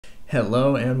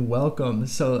Hello and welcome.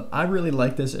 So I really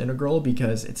like this integral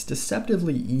because it's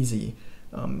deceptively easy.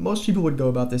 Most people would go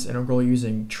about this integral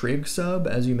using trig sub,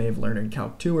 as you may have learned in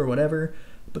Calc 2 or whatever,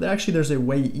 but actually there's a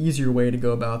way easier way to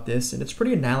go about this, and it's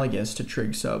pretty analogous to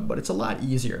trig sub, but it's a lot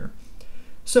easier.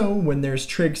 So when there's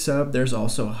trig sub, there's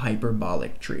also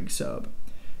hyperbolic trig sub.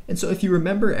 And so if you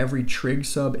remember, every trig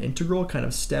sub integral kind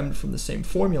of stemmed from the same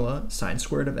formula, sine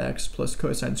squared of x plus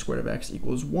cosine squared of x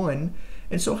equals 1.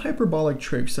 And so hyperbolic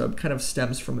trig sub kind of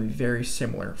stems from a very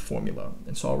similar formula.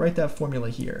 And so I'll write that formula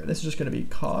here. This is just going to be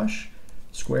cosh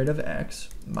squared of x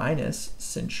minus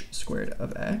sinh squared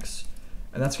of x.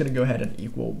 And that's going to go ahead and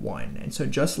equal 1. And so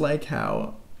just like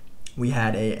how we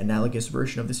had an analogous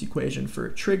version of this equation for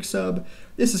trig sub,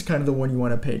 this is kind of the one you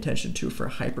want to pay attention to for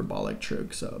hyperbolic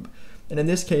trig sub. And in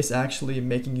this case, actually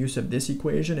making use of this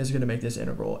equation is going to make this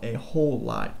integral a whole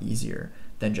lot easier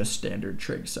than just standard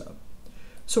trig sub.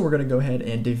 So we're going to go ahead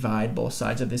and divide both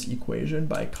sides of this equation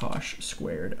by cosh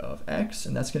squared of x,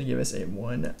 and that's going to give us a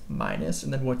 1 minus,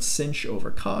 and then what's sinh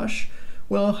over cosh?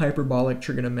 Well, hyperbolic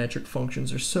trigonometric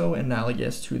functions are so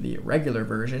analogous to the regular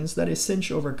versions that a sinh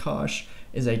over cosh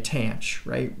is a tanh,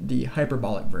 right? The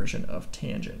hyperbolic version of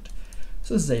tangent.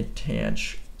 So this is a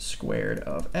tanh squared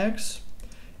of x.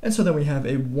 And so then we have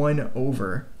a 1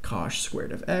 over cosh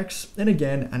squared of x. And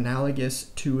again, analogous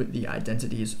to the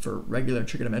identities for regular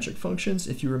trigonometric functions.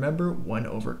 If you remember, 1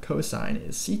 over cosine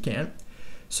is secant.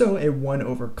 So a 1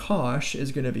 over cosh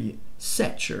is going to be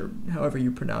sech, or however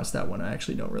you pronounce that one. I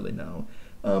actually don't really know.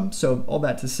 So all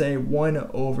that to say, 1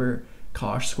 over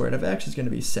cosh squared of x is going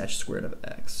to be sech squared of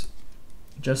x.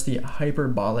 Just the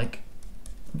hyperbolic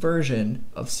version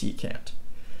of secant.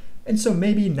 And so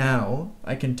maybe now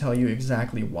I can tell you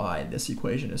exactly why this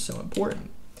equation is so important.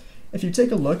 If you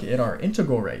take a look at our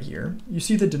integral right here, you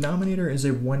see the denominator is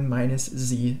a 1 minus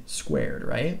z squared,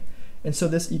 right? And so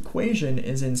this equation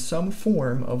is in some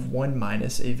form of 1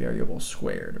 minus a variable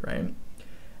squared, right?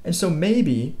 And so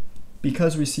maybe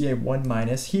because we see a 1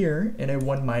 minus here and a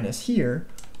 1 minus here,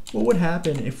 what would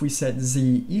happen if we set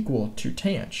z equal to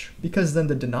tanh? Because then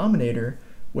the denominator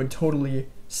would totally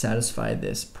satisfy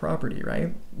this property,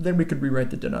 right? Then we could rewrite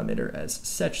the denominator as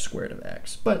sech squared of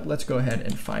x. But let's go ahead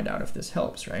and find out if this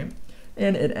helps, right?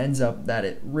 And it ends up that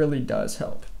it really does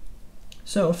help.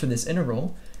 So for this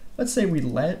integral, let's say we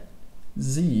let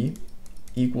z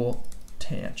equal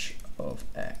tanh of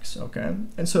x, okay?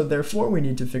 And so therefore we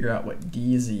need to figure out what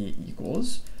dz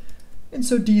equals. And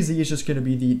so dz is just going to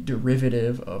be the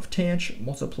derivative of tanh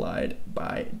multiplied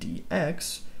by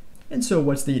dx. And so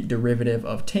what's the derivative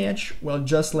of tanh? Well,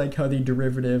 just like how the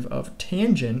derivative of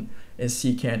tangent is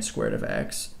secant squared of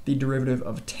x, the derivative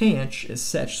of tanh is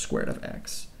sech squared of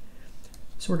x.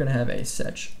 So we're going to have a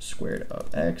sech squared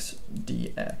of x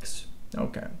dx.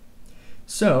 Okay.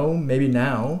 So maybe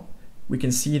now we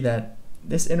can see that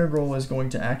this integral is going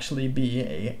to actually be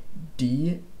a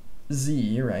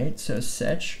dz, right? So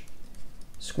sech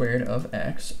squared of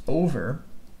x over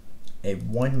a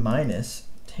 1 minus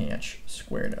tanh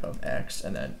squared of x,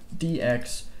 and then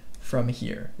dx from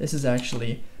here. This is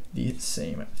actually the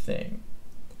same thing.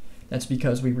 That's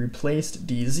because we replaced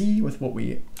dz with what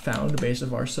we found based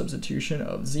off our substitution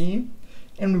of z,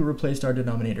 and we replaced our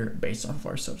denominator based off of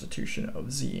our substitution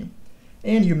of z.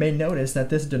 And you may notice that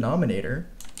this denominator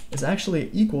is actually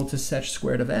equal to sech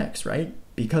squared of x, right?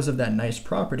 Because of that nice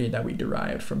property that we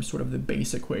derived from sort of the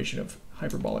base equation of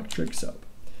hyperbolic trig sub.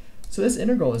 So this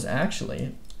integral is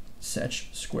actually sech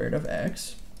squared of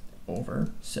x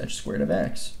over sech squared of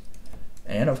x.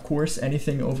 And of course,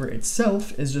 anything over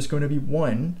itself is just going to be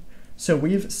 1. So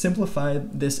we've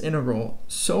simplified this integral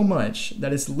so much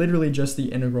that it's literally just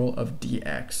the integral of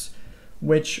dx,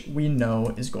 which we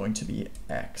know is going to be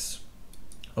x.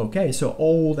 Okay, so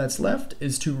all that's left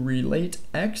is to relate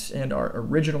x and our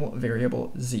original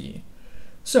variable z.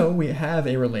 So we have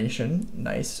a relation,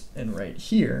 nice and right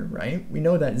here, right? We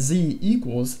know that z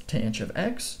equals tanh of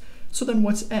x. So then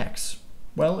what's x?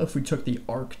 Well, if we took the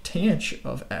arctangent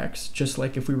of x, just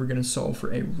like if we were going to solve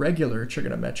for a regular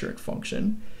trigonometric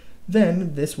function,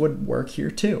 then this would work here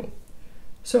too.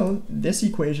 So this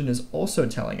equation is also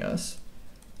telling us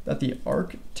that the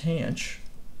arctangent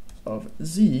of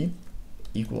z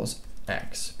equals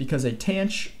x, because a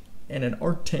tanh and an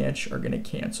arctangent are going to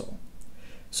cancel.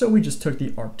 So we just took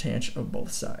the arctangent of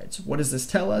both sides. What does this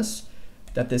tell us?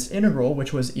 That this integral,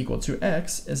 which was equal to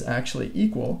x, is actually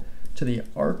equal to the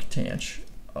arctangent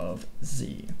of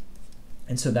z.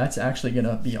 And so that's actually going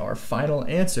to be our final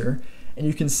answer. And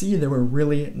you can see there were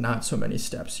really not so many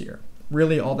steps here.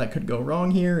 Really all that could go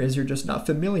wrong here is you're just not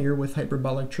familiar with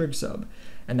hyperbolic trig sub.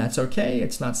 And that's okay.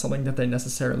 It's not something that they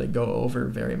necessarily go over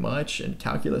very much in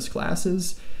calculus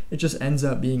classes. It just ends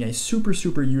up being a super,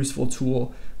 super useful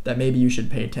tool that maybe you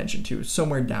should pay attention to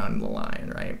somewhere down the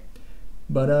line, right?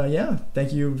 But yeah,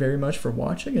 thank you very much for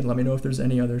watching, and let me know if there's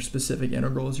any other specific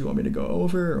integrals you want me to go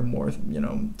over, or more,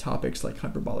 topics like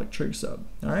hyperbolic trig sub.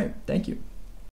 All right, thank you.